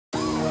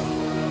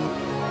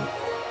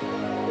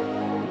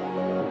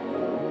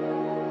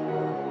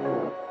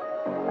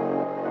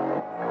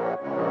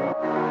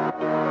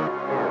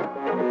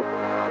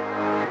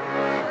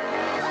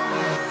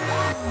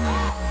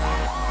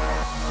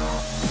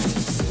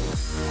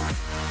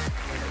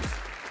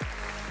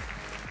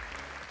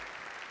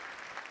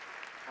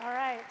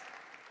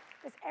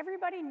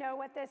everybody know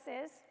what this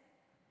is?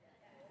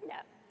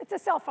 Yeah, it's a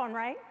cell phone,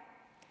 right?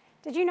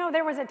 Did you know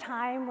there was a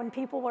time when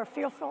people were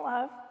fearful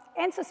of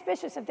and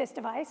suspicious of this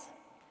device?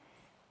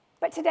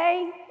 But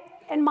today,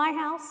 in my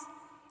house,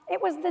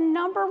 it was the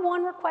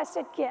 #1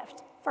 requested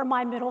gift for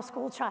my middle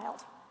school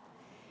child.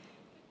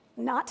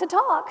 Not to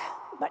talk,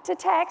 but to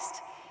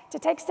text, to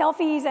take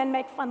selfies and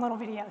make fun little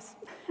videos.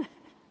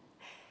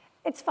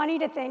 It's funny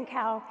to think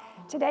how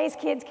today's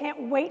kids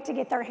can't wait to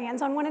get their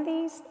hands on one of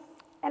these,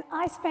 and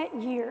I spent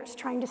years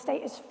trying to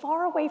stay as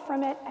far away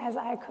from it as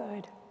I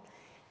could.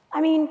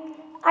 I mean,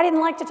 I didn't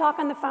like to talk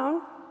on the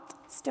phone,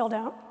 still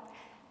don't.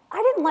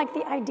 I didn't like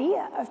the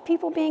idea of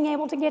people being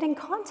able to get in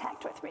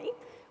contact with me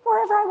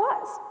wherever I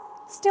was,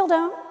 still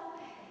don't.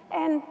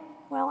 And,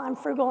 well, I'm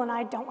frugal and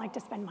I don't like to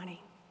spend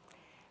money.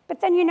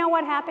 But then you know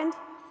what happened?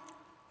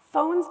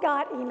 Phones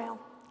got email,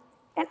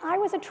 and I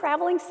was a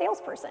traveling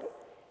salesperson,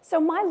 so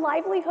my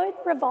livelihood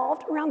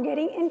revolved around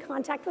getting in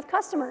contact with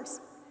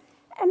customers.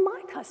 And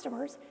my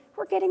customers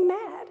were getting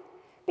mad,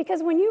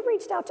 because when you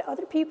reached out to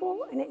other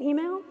people in an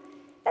email,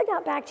 they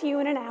got back to you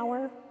in an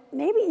hour,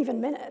 maybe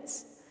even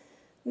minutes.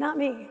 Not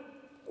me.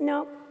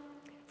 No.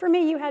 For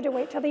me, you had to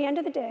wait till the end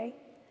of the day,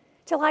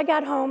 till I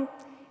got home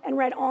and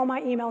read all my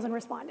emails and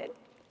responded.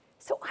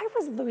 So I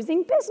was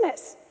losing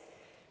business.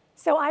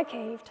 So I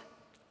caved,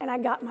 and I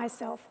got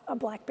myself a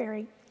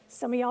BlackBerry.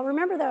 Some of y'all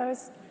remember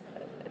those.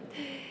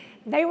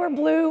 They were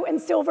blue and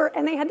silver,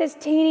 and they had this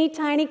teeny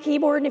tiny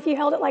keyboard, and if you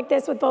held it like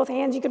this with both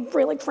hands, you could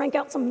really crank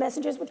out some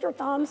messages with your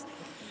thumbs.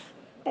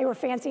 They were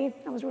fancy.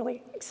 I was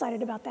really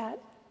excited about that.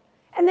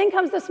 And then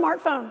comes the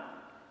smartphone.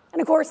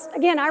 And of course,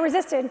 again, I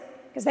resisted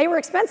because they were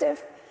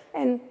expensive.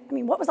 And I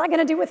mean, what was I going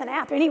to do with an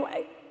app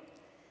anyway?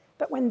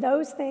 But when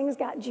those things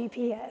got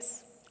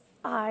GPS,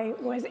 I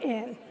was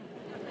in.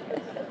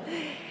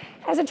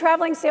 As a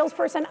traveling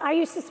salesperson, I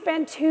used to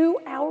spend 2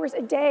 hours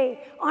a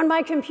day on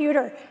my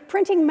computer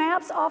printing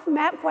maps off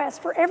MapQuest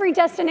for every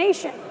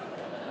destination.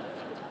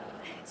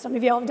 Some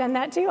of y'all have done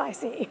that too, I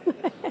see.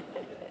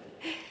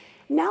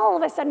 Now, all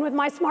of a sudden, with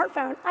my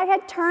smartphone, I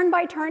had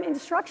turn-by-turn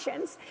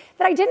instructions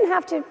that I didn't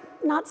have to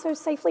not so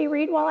safely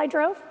read while I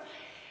drove.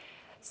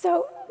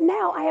 So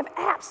now I have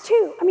apps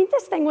too. I mean,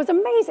 this thing was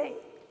amazing.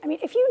 I mean,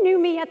 if you knew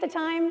me at the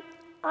time,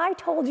 I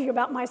told you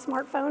about my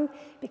smartphone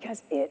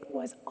because it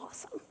was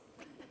awesome.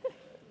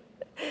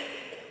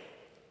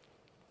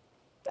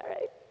 All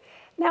right.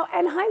 Now,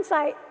 in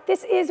hindsight,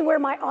 this is where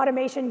my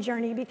automation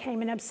journey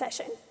became an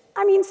obsession.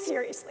 I mean,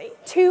 seriously,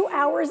 2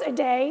 hours a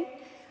day?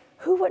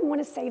 Who wouldn't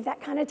want to save that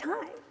kind of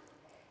time?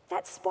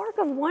 That spark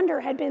of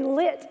wonder had been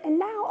lit, and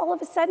now, all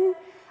of a sudden,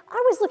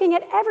 I was looking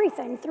at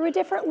everything through a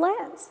different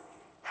lens.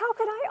 How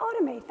could I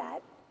automate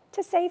that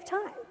to save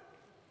time?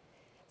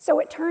 So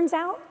it turns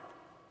out,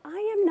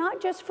 I am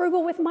not just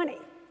frugal with money.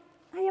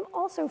 I am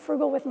also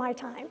frugal with my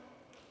time,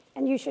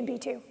 and you should be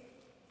too.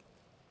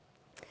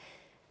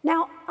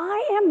 Now,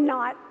 I am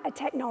not a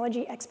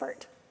technology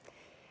expert.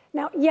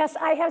 Now, yes,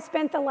 I have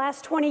spent the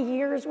last 20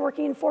 years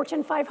working in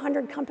Fortune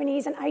 500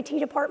 companies and IT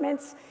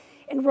departments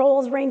in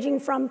roles ranging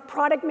from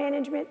product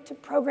management to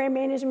program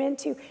management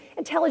to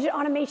intelligent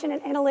automation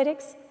and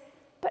analytics.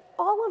 But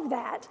all of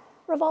that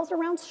revolves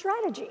around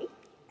strategy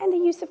and the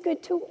use of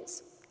good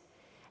tools,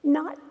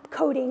 not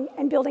coding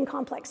and building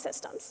complex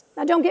systems.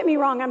 Now, don't get me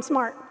wrong, I'm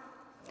smart.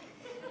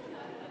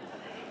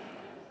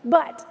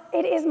 But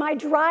it is my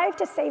drive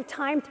to save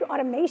time through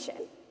automation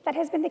that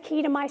has been the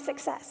key to my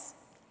success.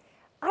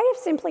 I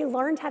have simply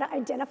learned how to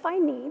identify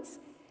needs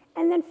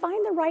and then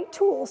find the right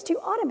tools to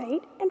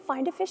automate and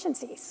find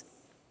efficiencies.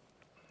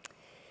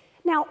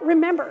 Now,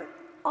 remember,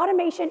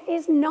 automation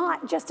is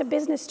not just a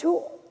business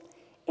tool.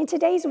 In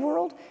today's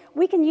world,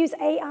 we can use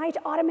AI to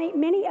automate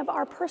many of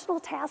our personal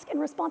tasks and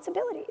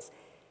responsibilities,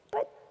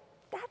 but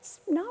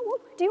that's not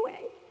what we're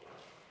doing.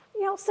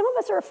 You know, some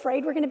of us are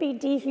afraid we're going to be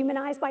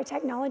dehumanized by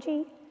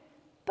technology,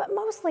 but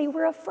mostly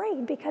we're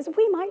afraid because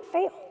we might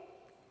fail.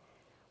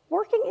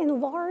 Working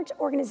in large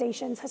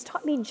organizations has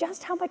taught me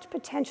just how much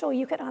potential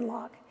you could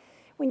unlock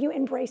when you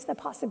embrace the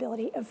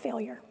possibility of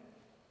failure.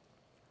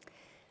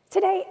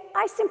 Today,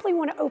 I simply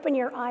want to open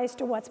your eyes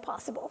to what's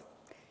possible.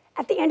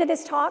 At the end of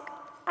this talk,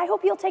 I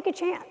hope you'll take a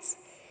chance.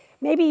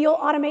 Maybe you'll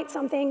automate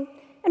something,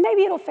 and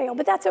maybe it'll fail,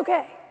 but that's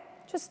okay.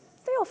 Just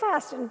fail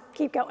fast and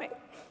keep going.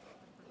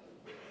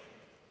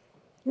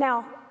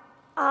 Now,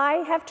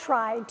 I have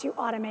tried to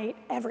automate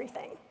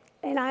everything,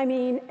 and I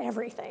mean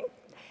everything.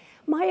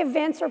 My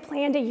events are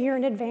planned a year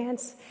in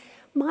advance.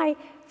 My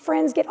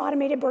friends get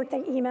automated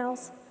birthday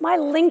emails. My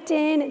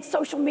LinkedIn and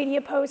social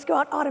media posts go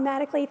out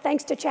automatically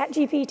thanks to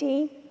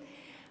ChatGPT.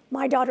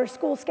 My daughter's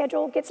school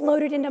schedule gets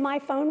loaded into my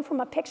phone from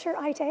a picture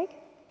I take.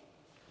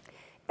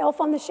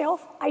 Elf on the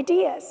shelf,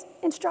 ideas,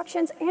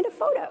 instructions, and a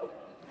photo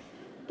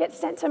get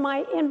sent to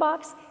my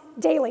inbox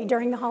daily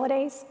during the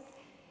holidays.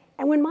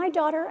 And when my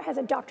daughter has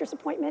a doctor's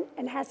appointment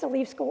and has to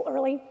leave school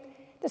early,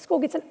 the school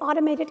gets an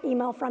automated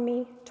email from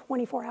me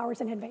 24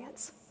 hours in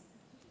advance.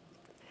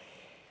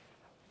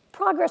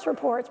 Progress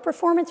reports,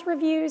 performance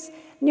reviews,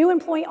 new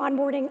employee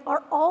onboarding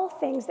are all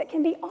things that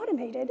can be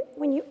automated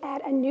when you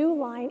add a new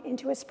line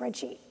into a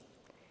spreadsheet.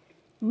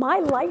 My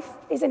life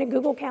is in a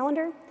Google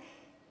Calendar,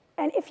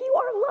 and if you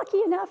are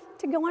lucky enough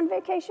to go on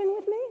vacation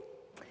with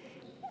me,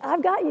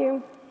 I've got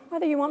you,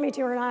 whether you want me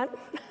to or not.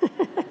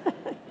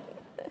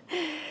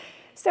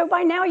 So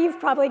by now you've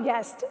probably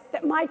guessed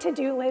that my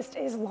to-do list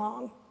is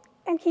long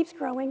and keeps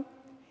growing,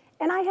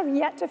 and I have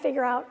yet to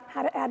figure out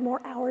how to add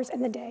more hours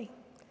in the day.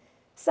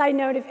 Side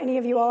note, if any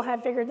of you all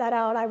have figured that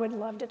out, I would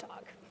love to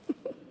talk.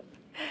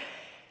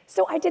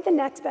 So I did the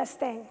next best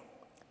thing.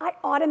 I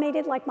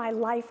automated like my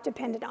life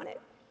depended on it.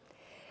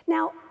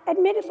 Now,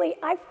 admittedly,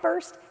 I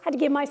first had to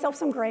give myself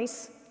some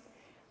grace,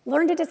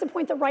 learn to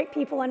disappoint the right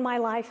people in my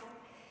life,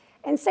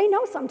 and say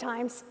no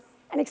sometimes,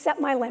 and accept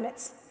my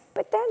limits.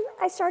 But then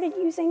I started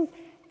using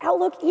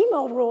Outlook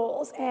email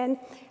rules, and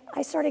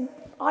I started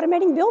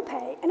automating bill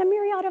pay and a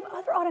myriad of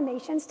other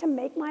automations to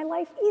make my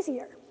life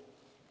easier.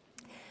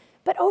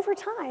 But over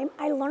time,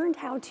 I learned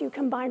how to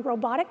combine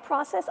robotic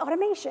process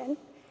automation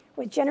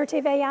with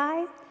generative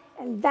AI,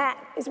 and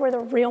that is where the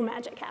real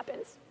magic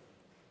happens.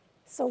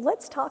 So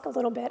let's talk a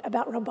little bit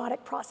about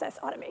robotic process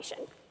automation,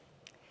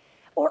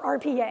 or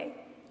RPA.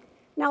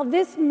 Now,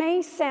 this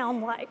may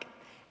sound like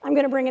I'm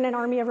going to bring in an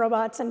army of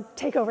robots and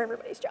take over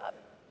everybody's job.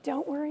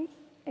 Don't worry,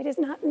 it is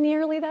not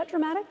nearly that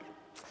dramatic.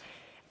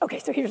 Okay,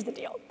 so here's the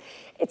deal.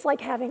 It's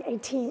like having a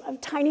team of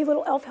tiny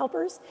little elf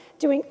helpers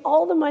doing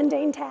all the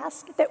mundane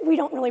tasks that we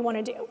don't really want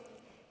to do.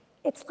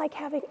 It's like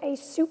having a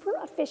super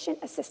efficient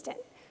assistant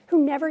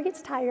who never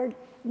gets tired,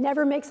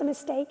 never makes a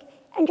mistake,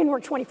 and can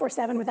work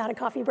 24/7 without a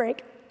coffee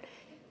break.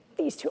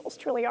 These tools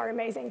truly are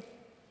amazing.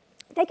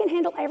 They can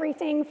handle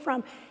everything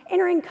from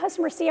entering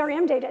customer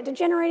CRM data to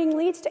generating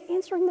leads to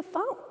answering the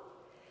phone.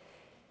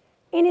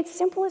 In its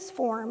simplest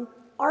form,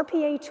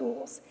 RPA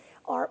tools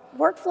are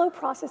workflow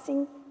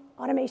processing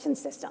automation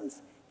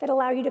systems that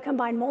allow you to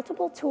combine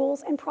multiple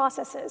tools and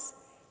processes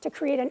to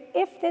create an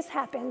if this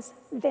happens,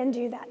 then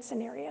do that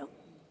scenario.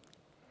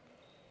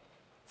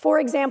 For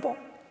example,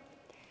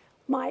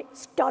 my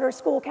daughter's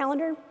school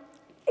calendar,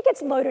 it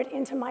gets loaded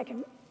into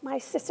my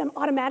system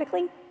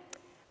automatically.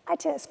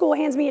 School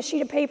hands me a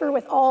sheet of paper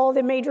with all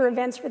the major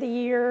events for the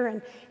year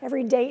and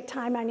every date,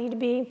 time I need to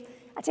be.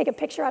 I take a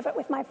picture of it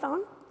with my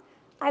phone.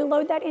 I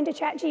load that into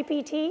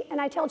ChatGPT,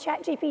 and I tell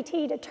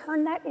ChatGPT to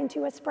turn that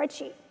into a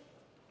spreadsheet.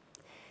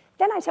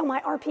 Then I tell my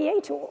RPA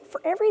tool,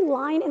 for every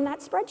line in that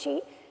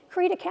spreadsheet,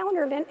 create a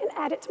calendar event and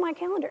add it to my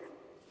calendar.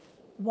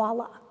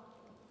 Voila,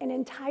 an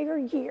entire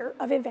year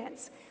of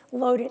events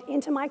loaded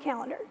into my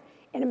calendar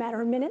in a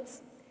matter of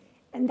minutes,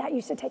 and that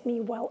used to take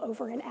me well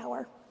over an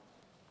hour.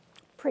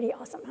 Pretty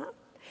awesome, huh?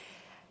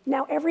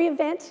 Now, every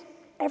event,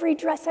 every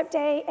dress-up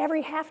day,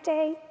 every half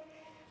day,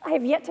 I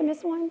have yet to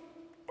miss one,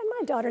 and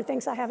my daughter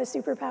thinks I have a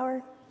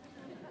superpower.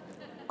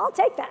 I'll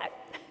take that.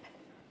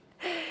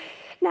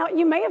 Now,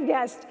 you may have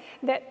guessed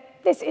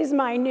that this is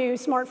my new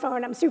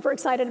smartphone. I'm super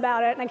excited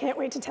about it, and I can't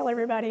wait to tell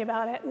everybody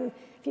about it. And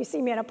if you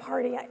see me at a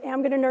party, I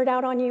am going to nerd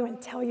out on you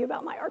and tell you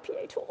about my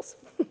RPA tools.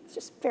 It's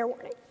just fair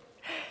warning.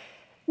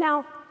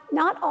 Now,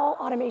 not all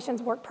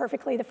automations work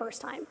perfectly the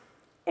first time.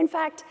 In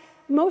fact,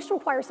 most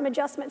require some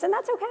adjustments, and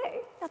that's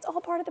okay. That's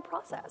all part of the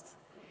process.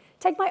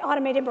 Take my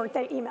automated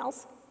birthday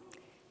emails.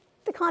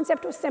 The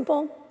concept was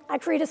simple. I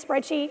create a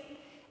spreadsheet,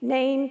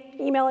 name,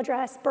 email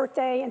address,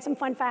 birthday, and some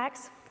fun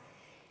facts.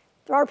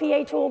 The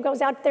RPA tool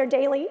goes out there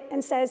daily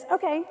and says,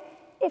 okay,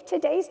 if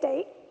today's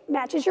date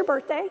matches your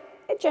birthday,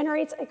 it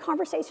generates a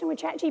conversation with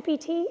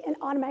ChatGPT and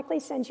automatically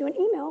sends you an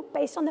email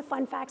based on the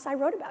fun facts I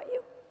wrote about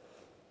you.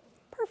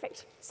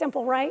 Perfect.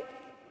 Simple, right?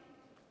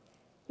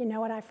 You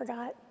know what I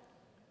forgot?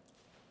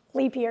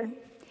 Leap year.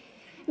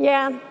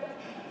 Yeah.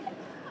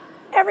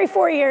 Every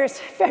 4 years,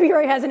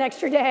 February has an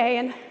extra day,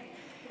 and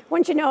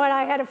wouldn't you know it,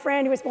 I had a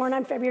friend who was born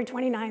on February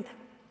 29th.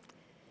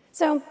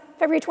 So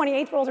February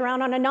 28th rolls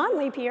around on a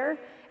non-leap year,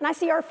 and I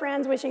see our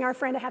friends wishing our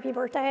friend a happy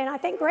birthday, and I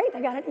think, great,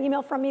 I got an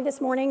email from me this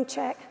morning,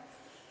 check,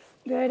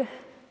 good.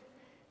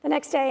 The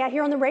next day, I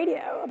hear on the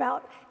radio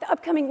about the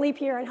upcoming leap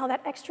year and how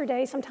that extra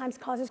day sometimes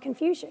causes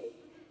confusion.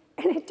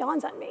 And it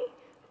dawns on me,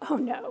 oh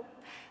no,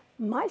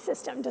 my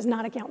system does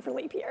not account for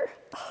leap year.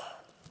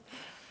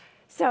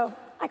 So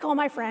I call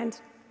my friend,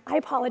 I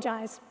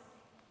apologize.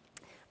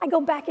 I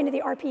go back into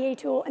the RPA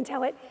tool and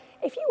tell it,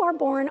 if you are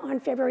born on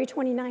February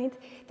 29th,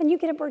 then you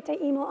get a birthday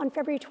email on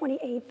February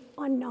 28th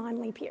on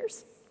non-leap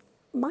years.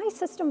 My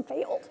system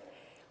failed.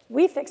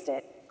 We fixed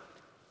it.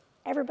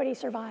 Everybody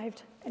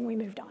survived, and we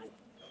moved on.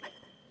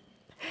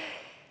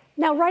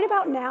 Now, right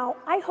about now,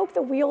 I hope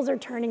the wheels are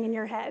turning in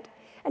your head,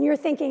 and you're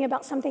thinking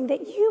about something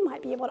that you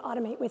might be able to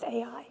automate with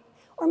AI,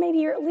 or maybe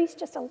you're at least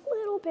just a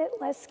little bit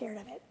less scared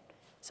of it.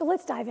 So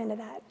let's dive into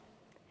that.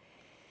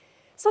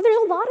 So there's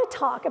a lot of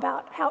talk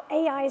about how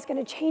AI is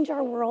going to change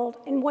our world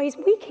in ways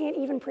we can't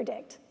even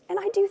predict, and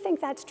I do think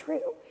that's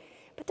true,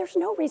 but there's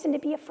no reason to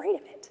be afraid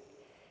of it.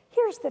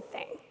 Here's the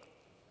thing.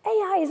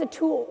 AI is a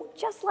tool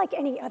just like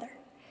any other.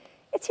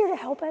 It's here to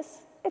help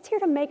us. It's here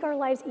to make our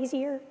lives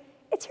easier.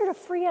 It's here to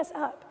free us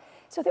up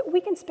so that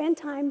we can spend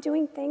time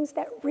doing things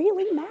that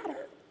really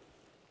matter.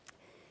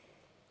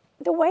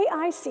 The way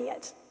I see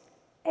it,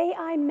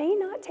 AI may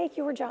not take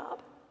your job,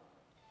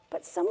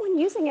 but someone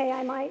using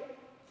AI might,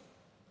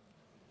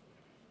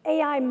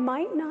 AI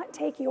might not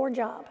take your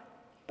job,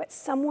 but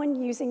someone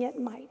using it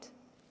might.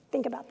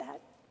 Think about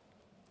that.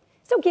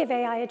 So give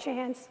AI a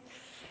chance.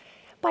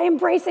 By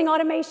embracing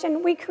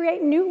automation, we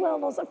create new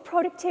levels of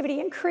productivity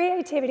and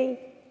creativity.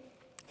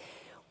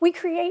 We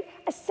create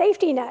a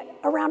safety net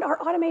around our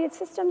automated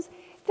systems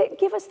that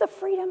give us the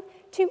freedom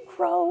to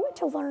grow,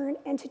 to learn,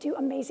 and to do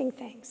amazing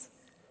things.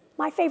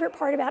 My favorite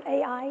part about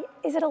AI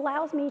is it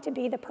allows me to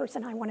be the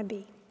person I want to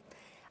be.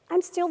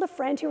 I'm still the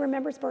friend who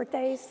remembers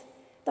birthdays,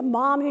 the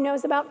mom who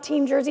knows about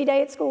Team Jersey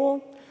Day at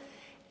school,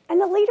 and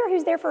the leader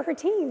who's there for her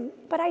team,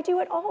 but I do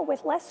it all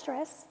with less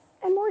stress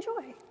and more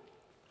joy.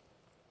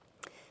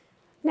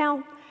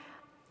 Now,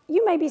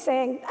 you may be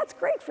saying, that's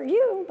great for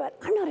you, but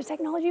I'm not a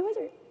technology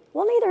wizard.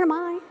 Well, neither am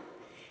I.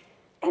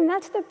 And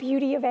that's the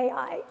beauty of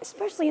AI,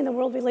 especially in the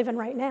world we live in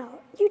right now.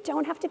 You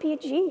don't have to be a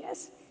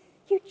genius.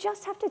 You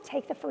just have to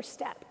take the first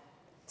step.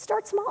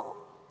 Start small.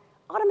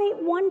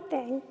 Automate one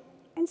thing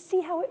and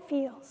see how it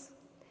feels.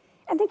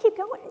 And then keep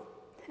going.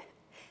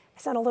 I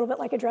sound a little bit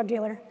like a drug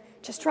dealer.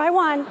 Just try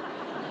one,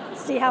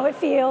 see how it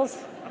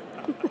feels.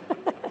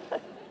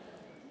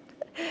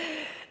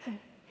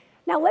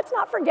 Now, let's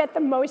not forget the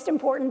most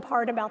important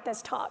part about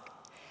this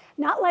talk,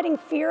 not letting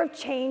fear of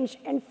change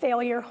and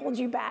failure hold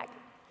you back.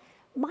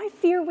 My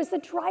fear was the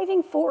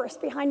driving force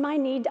behind my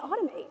need to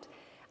automate.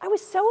 I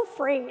was so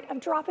afraid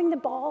of dropping the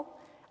ball,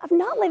 of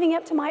not living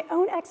up to my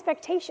own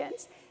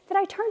expectations, that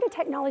I turned to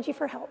technology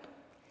for help.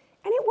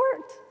 And it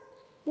worked.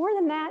 More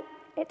than that,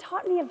 it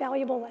taught me a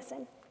valuable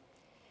lesson,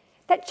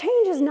 that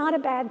change is not a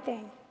bad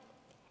thing,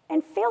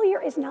 and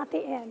failure is not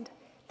the end.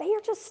 They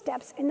are just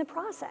steps in the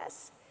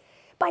process.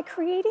 By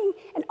creating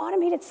an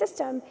automated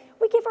system,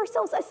 we give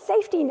ourselves a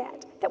safety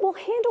net that will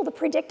handle the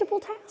predictable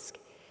task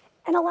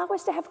and allow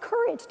us to have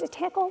courage to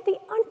tackle the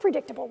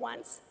unpredictable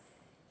ones.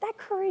 That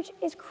courage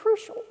is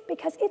crucial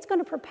because it's going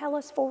to propel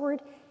us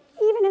forward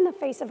even in the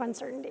face of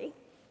uncertainty.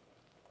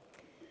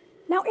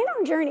 Now, in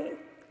our journey,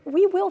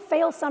 we will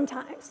fail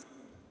sometimes.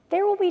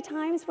 There will be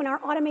times when our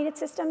automated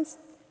systems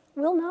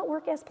will not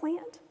work as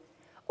planned,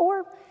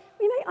 or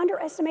we may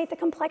underestimate the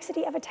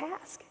complexity of a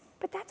task,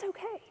 but that's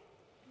okay.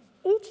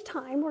 Each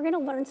time we're going to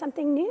learn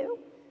something new.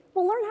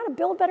 We'll learn how to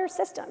build better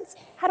systems,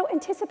 how to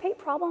anticipate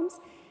problems,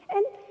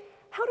 and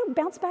how to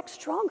bounce back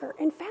stronger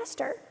and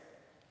faster.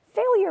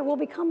 Failure will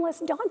become less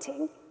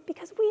daunting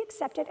because we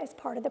accept it as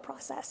part of the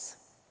process.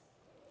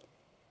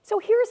 So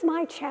here's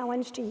my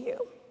challenge to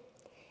you.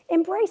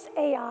 Embrace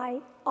AI,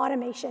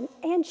 automation,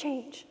 and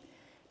change,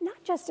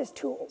 not just as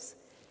tools,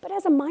 but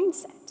as a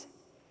mindset.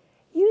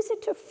 Use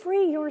it to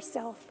free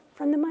yourself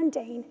from the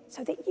mundane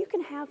so that you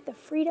can have the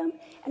freedom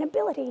and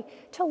ability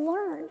to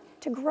learn,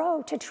 to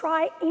grow, to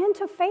try, and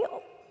to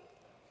fail.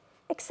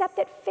 Accept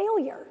that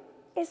failure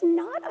is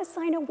not a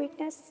sign of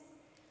weakness,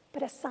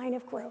 but a sign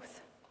of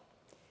growth.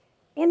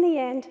 In the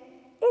end,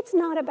 it's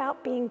not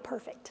about being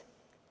perfect.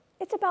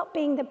 It's about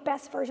being the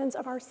best versions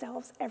of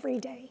ourselves every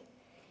day.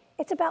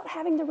 It's about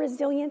having the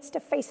resilience to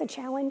face a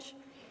challenge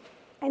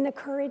and the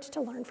courage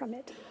to learn from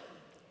it.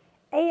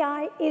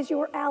 AI is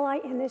your ally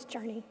in this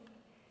journey.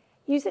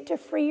 Use it to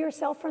free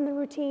yourself from the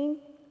routine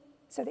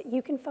so that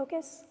you can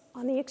focus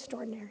on the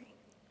extraordinary.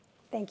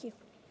 Thank you.